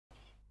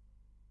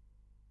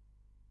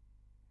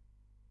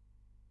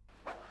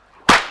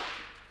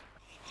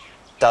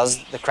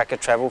Does the cracker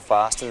travel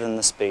faster than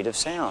the speed of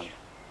sound?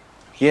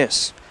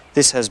 Yes,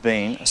 this has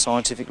been a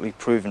scientifically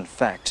proven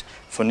fact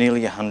for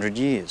nearly 100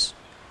 years.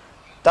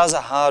 Does a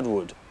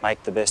hardwood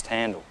make the best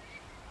handle?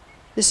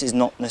 This is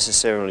not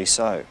necessarily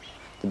so.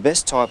 The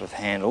best type of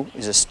handle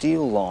is a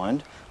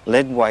steel-lined,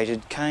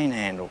 lead-weighted cane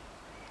handle,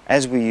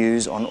 as we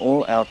use on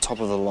all our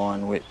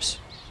top-of-the-line whips.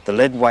 The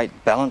lead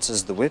weight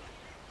balances the whip.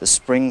 The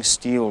spring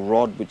steel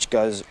rod which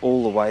goes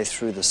all the way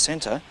through the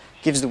centre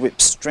gives the whip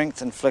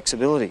strength and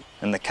flexibility,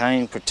 and the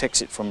cane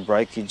protects it from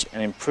breakage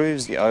and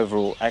improves the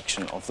overall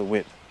action of the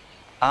whip.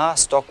 Are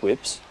stock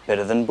whips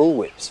better than bull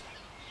whips?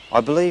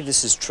 I believe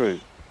this is true.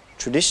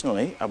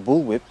 Traditionally, a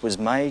bull whip was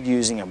made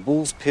using a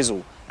bull's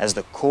pizzle as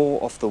the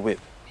core of the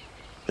whip.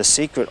 The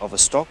secret of a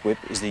stock whip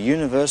is the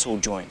universal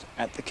joint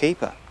at the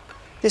keeper.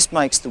 This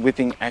makes the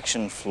whipping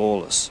action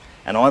flawless,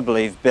 and I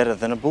believe better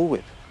than a bull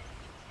whip.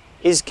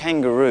 Is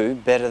kangaroo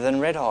better than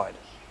red hide?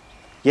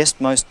 Yes,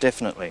 most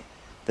definitely.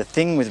 The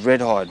thing with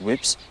red hide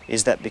whips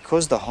is that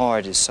because the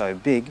hide is so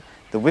big,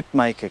 the whip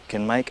maker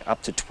can make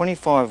up to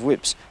 25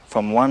 whips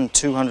from one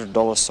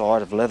 $200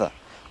 side of leather,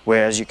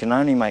 whereas you can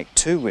only make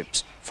 2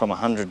 whips from a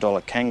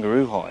 $100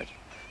 kangaroo hide.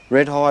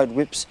 Red hide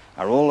whips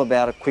are all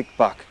about a quick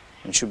buck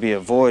and should be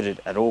avoided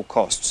at all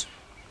costs.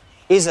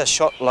 Is a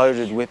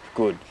shot-loaded whip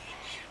good?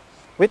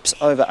 Whips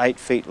over 8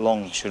 feet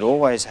long should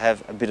always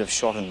have a bit of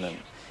shot in them.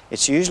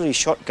 It's usually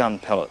shotgun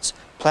pellets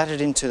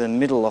plaited into the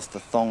middle of the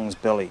thong's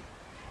belly.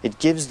 It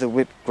gives the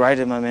whip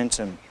greater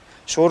momentum.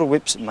 Shorter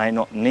whips may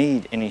not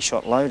need any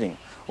shot loading,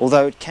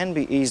 although it can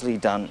be easily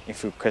done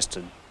if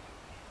requested.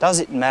 Does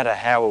it matter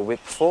how a whip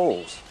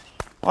falls?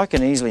 I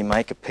can easily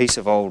make a piece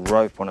of old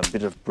rope on a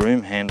bit of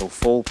broom handle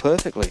fall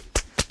perfectly.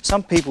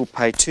 Some people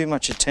pay too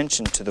much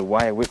attention to the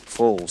way a whip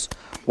falls.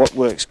 What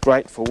works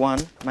great for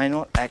one may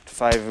not act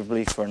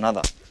favourably for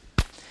another.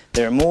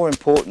 There are more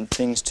important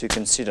things to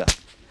consider.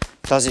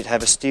 Does it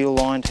have a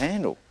steel-lined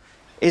handle?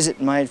 Is it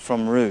made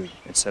from rue,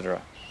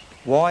 etc.?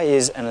 Why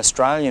is an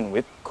Australian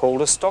whip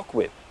called a stock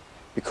whip?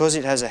 Because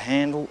it has a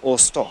handle or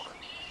stock,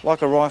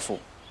 like a rifle.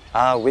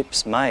 Are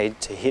whips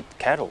made to hit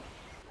cattle?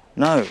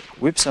 No,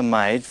 whips are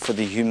made for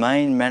the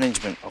humane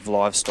management of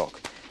livestock.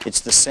 It's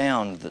the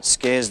sound that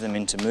scares them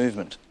into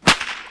movement.